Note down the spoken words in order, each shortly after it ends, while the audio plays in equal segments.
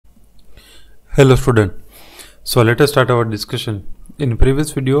Hello student. So let us start our discussion. In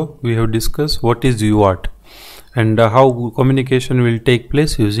previous video we have discussed what is UART and how communication will take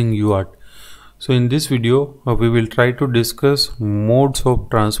place using UART. So in this video we will try to discuss modes of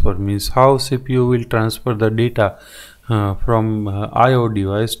transfer, means how CPU will transfer the data from IO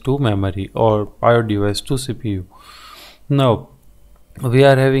device to memory or IO device to CPU. Now we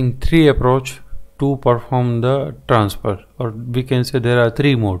are having three approach to perform the transfer, or we can say there are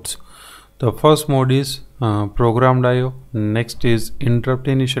three modes. The first mode is programmed IO, next is interrupt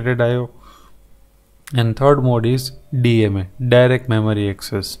initiated IO, and third mode is DMA, direct memory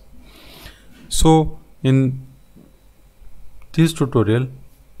access. So in this tutorial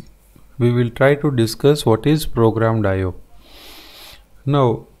we will try to discuss what is programmed IO.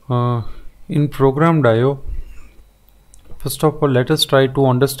 Now in programmed IO, first of all let us try to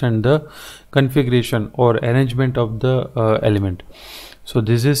understand the configuration or arrangement of the element. So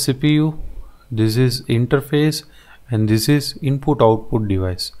this is CPU, this is interface, and this is input output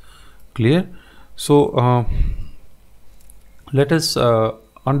device. Clear? So let us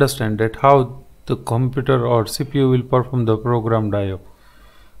understand that how the computer or CPU will perform the programmed IO.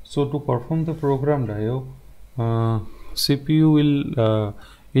 So to perform the programmed IO, CPU will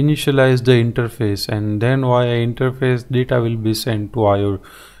initialize the interface, and then via interface data will be sent to IO,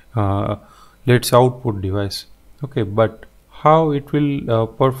 let's say output device. Okay, but how it will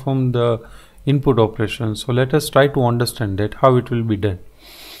perform the input operation? So let us try to understand that how it will be done.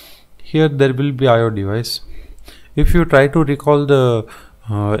 Here there will be IO device. If you try to recall the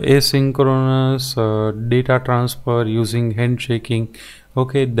asynchronous data transfer using handshaking,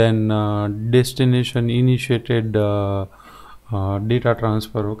 okay, then destination initiated data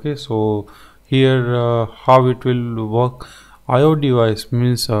transfer. Okay, so here how it will work. IO device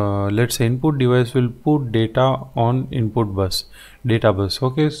means let's say input device will put data on input bus, data bus.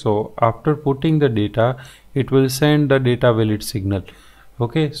 Okay, so after putting the data it will send the data valid signal.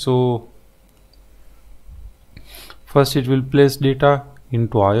 Okay, so first it will place data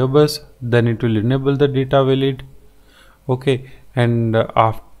into IO bus, then it will enable the data valid. Okay, and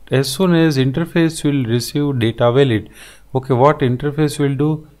as soon as interface will receive data valid, okay, what interface will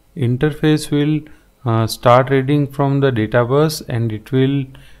do? Interface will start reading from the data bus, and it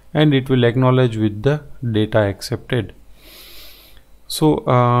will acknowledge with the data accepted.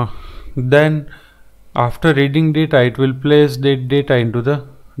 So then after reading data it will place the data into the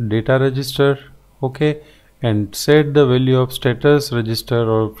data register, okay, and set the value of status register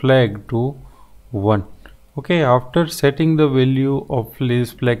or flag to 1. Okay, after setting the value of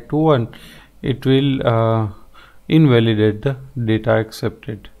flag to 1, it will invalidate the data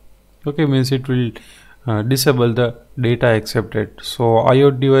accepted. Okay, means it will disable the data accepted. So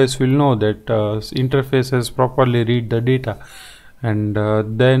IO device will know that interface has properly read the data, and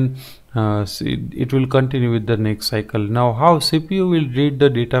then it will continue with the next cycle. Now how CPU will read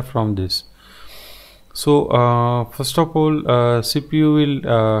the data from this? So first of all CPU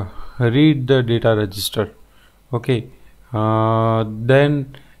will read the data register. Okay,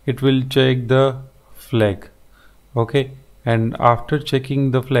 then it will check the flag. Okay, and after checking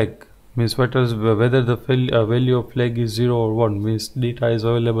the flag, means whether the value of flag is 0 or 1, means data is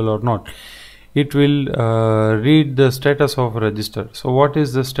available or not, it will read the status of register. So what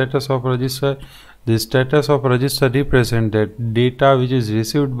is the status of register? The status of register represent that data which is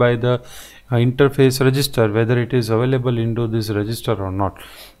received by the interface register, whether it is available into this register or not.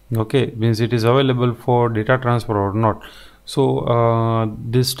 Okay, means it is available for data transfer or not. So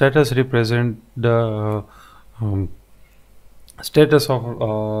this status represent the status of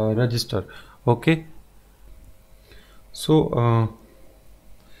register. Okay, so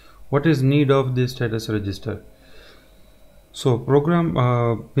what is need of this status register? So program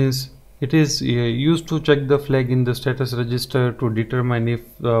means it is used to check the flag in the status register to determine if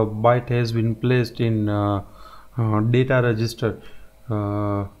byte has been placed in data register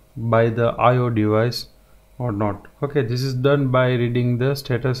by the IO device or not. Okay, this is done by reading the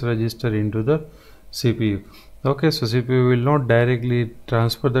status register into the CPU. Okay, so CPU will not directly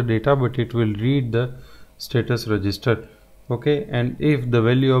transfer the data, but it will read the status register. Okay, and if the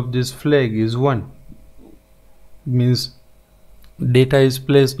value of this flag is 1, means data is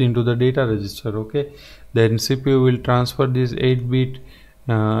placed into the data register. Okay, then CPU will transfer this 8-bit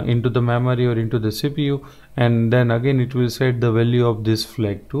into the memory or into the CPU, and then again it will set the value of this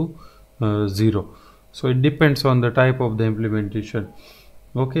flag to 0. So it depends on the type of the implementation.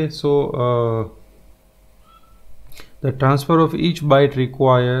 Okay, so the transfer of each byte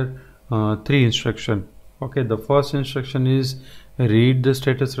require 3 instructions. Okay, the first instruction is read the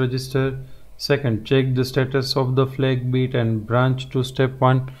status register. Second, check the status of the flag bit and branch to step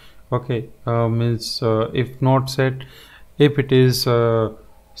 1. Okay, means if not set, if it is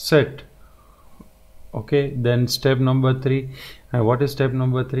set, okay, then step number 3. What is step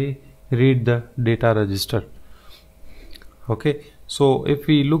number 3? Read the data register. Okay, so if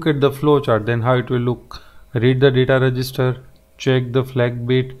we look at the flow chart, then how it will look: read the data register, check the flag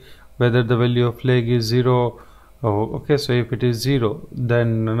bit whether the value of flag is 0. Okay, so if it is 0,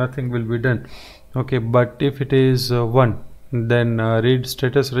 then nothing will be done. Okay, but if it is 1, then read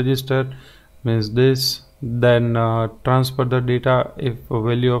status register, means this, then transfer the data if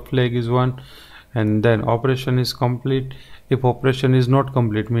value of flag is 1, and then operation is complete. If operation is not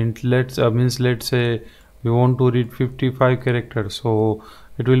complete, means let's say we want to read 55 characters, so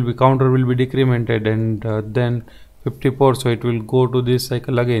it will be, counter will be decremented, and then 54, so it will go to this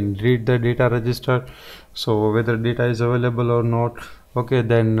cycle again, read the data register, so whether data is available or not. Okay,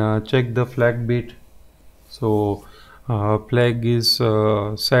 then check the flag bit, so flag is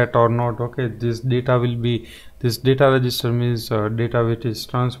set or not. Okay, this data will be, this data register means data which is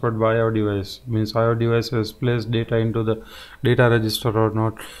transferred by IO device, means IO device has placed data into the data register or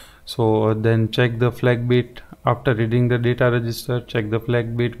not. So then check the flag bit. After reading the data register, check the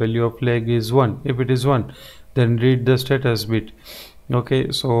flag bit, value of flag is 1. If it is 1, then read the status bit.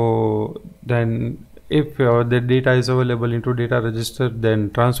 Okay, so then if the data is available into data register, then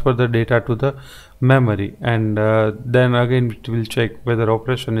transfer the data to the memory, and then again it will check whether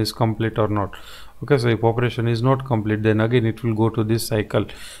operation is complete or not. Okay, so if operation is not complete, then again it will go to this cycle.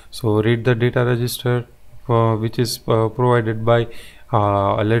 So read the data register which is provided by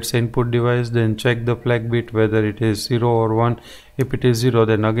let's say input device, then check the flag bit whether it is 0 or 1. If it is 0,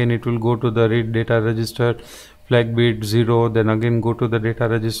 then again it will go to the read data register, flag bit 0, then again go to the data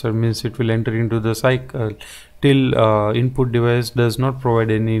register, means it will enter into the cycle till input device does not provide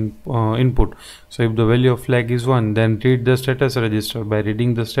any input. So if the value of flag is 1, then read the status register. By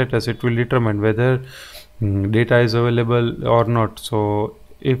reading the status, it will determine whether data is available or not. So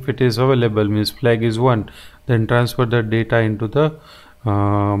if it is available, means flag is 1, then transfer the data into the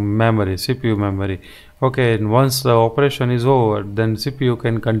memory, CPU memory. Okay, and once the operation is over, then CPU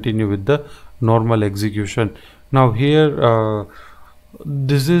can continue with the normal execution. Now here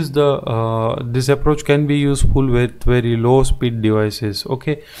this is the this approach can be useful with very low speed devices.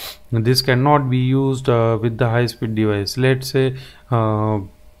 Okay, this cannot be used with the high speed device. Let's say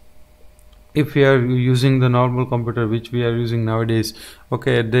if we are using the normal computer which we are using nowadays,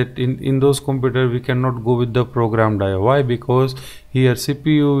 okay, that in those computer we cannot go with the programmed IO. Why? Because here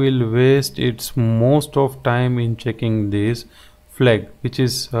CPU will waste its most of time in checking this flag, which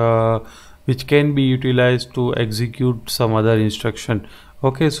is which can be utilized to execute some other instruction.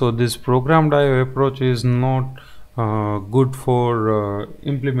 Okay, so this programmed IO approach is not good for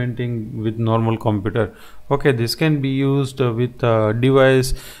implementing with normal computer. Okay, this can be used with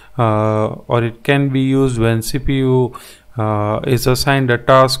device, or it can be used when CPU is assigned a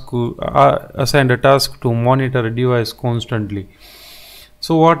task to monitor a device constantly.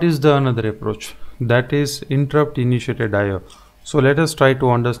 So what is the another approach? That is interrupt initiated IO. So let us try to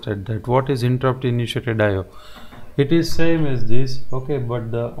understand that. What is interrupt initiated IO? It is same as this, okay,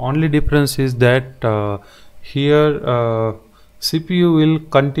 but the only difference is that here CPU will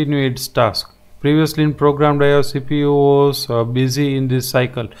continue its task. Previously in programmed IO, CPU was busy in this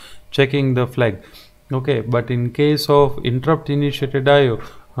cycle checking the flag. Okay, but in case of interrupt initiated IO,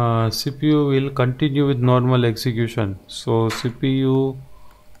 CPU will continue with normal execution. So CPU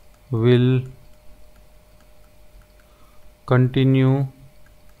will continue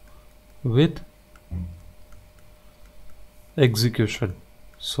with execution.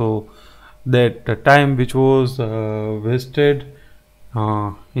 So that the time which was wasted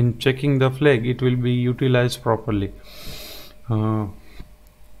in checking the flag, it will be utilized properly.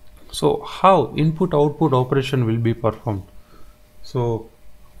 So how input output operation will be performed? So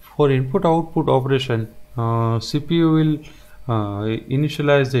for input output operation, CPU will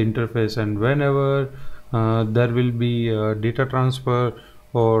initialize the interface, and whenever there will be data transfer,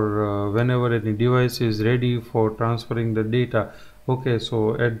 or whenever any device is ready for transferring the data, okay,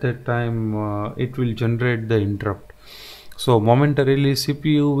 so at that time it will generate the interrupt. So momentarily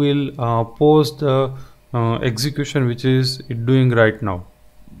CPU will pause the execution which is it doing right now.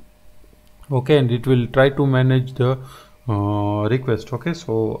 Okay, and it will try to manage the request. Okay,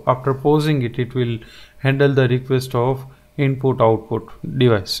 so after pausing it, it will handle the request of input output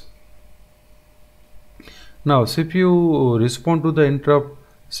device. Now CPU respond to the interrupt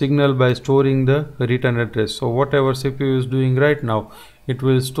signal by storing the return address. So whatever CPU is doing right now, it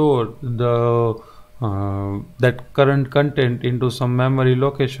will store the that current content into some memory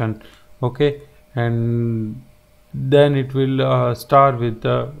location. Okay, and then it will start with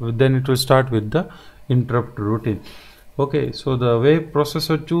the interrupt routine. Okay, so the way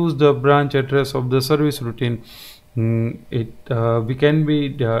processor choose the branch address of the service routine, it can be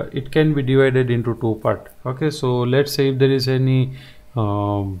divided into two parts. Okay, so let's say if there is any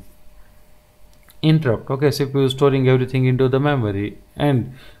interrupt, okay, CPU is storing everything into the memory,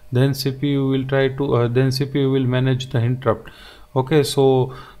 and then CPU will try to CPU will manage the interrupt. Okay,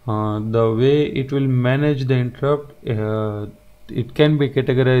 so the way it will manage the interrupt, it can be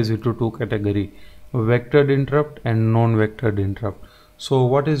categorized into two categories: vectored interrupt and non-vectored interrupt. So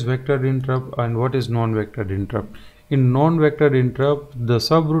what is vectored interrupt and what is non-vectored interrupt? In non-vectored interrupt, the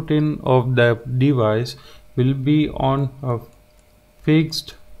subroutine of the device will be on a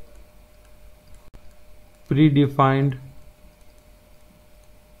fixed predefined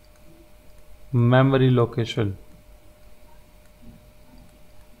memory location.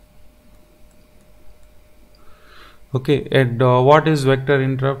 Okay, and what is vector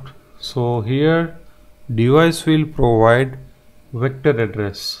interrupt? So here device will provide vector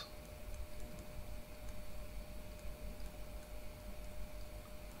address.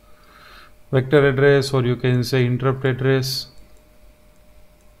 Vector address, or you can say interrupt address,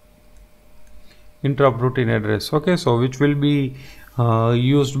 interrupt routine address. Okay, so which will be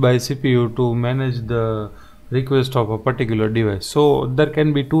used by CPU to manage the request of a particular device. So there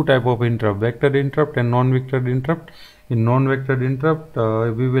can be two type of interrupt: vector interrupt and non-vector interrupt. In non-vector interrupt,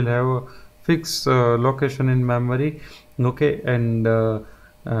 we will have a fixed location in memory. Okay, and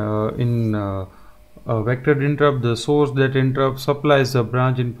in vector interrupt, the source that interrupt supplies the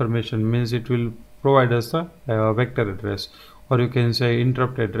branch information, means it will provide us the vector address, or you can say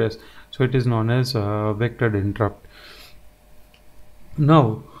interrupt address. So it is known as vectored interrupt.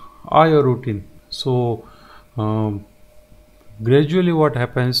 Now IO routine. So gradually what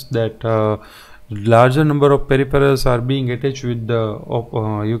happens that larger number of peripherals are being attached with the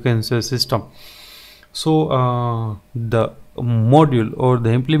you can say system. So the module or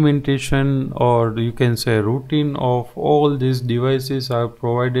the implementation, or you can say routine of all these devices are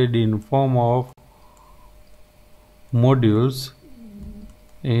provided in form of modules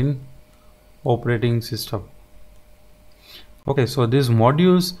in operating system. Okay, so these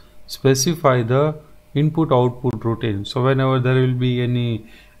modules specify the input output routine. So whenever there will be any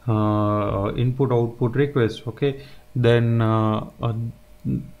input output request, okay, then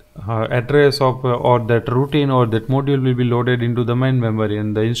address of or that routine or that module will be loaded into the main memory,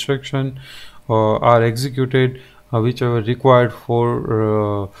 and the instruction are executed whichever required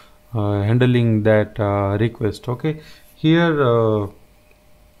for handling that request. Okay, here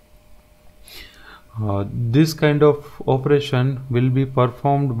this kind of operation will be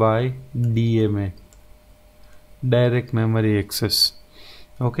performed by DMA, direct memory access.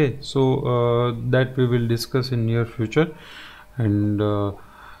 Okay, so that we will discuss in near future, and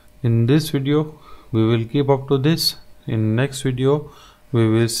in this video we will keep up to this. In next video we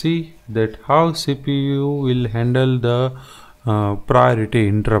will see that how CPU will handle the priority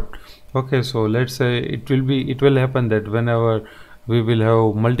interrupt. Okay, so let's say it will happen that whenever we will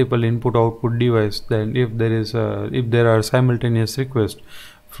have multiple input output device, then if there are simultaneous requests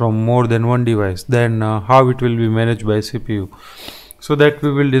from more than one device, then how it will be managed by CPU. So that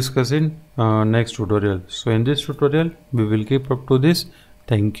we will discuss in next tutorial. So in this tutorial we will keep up to this.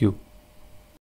 Thank you.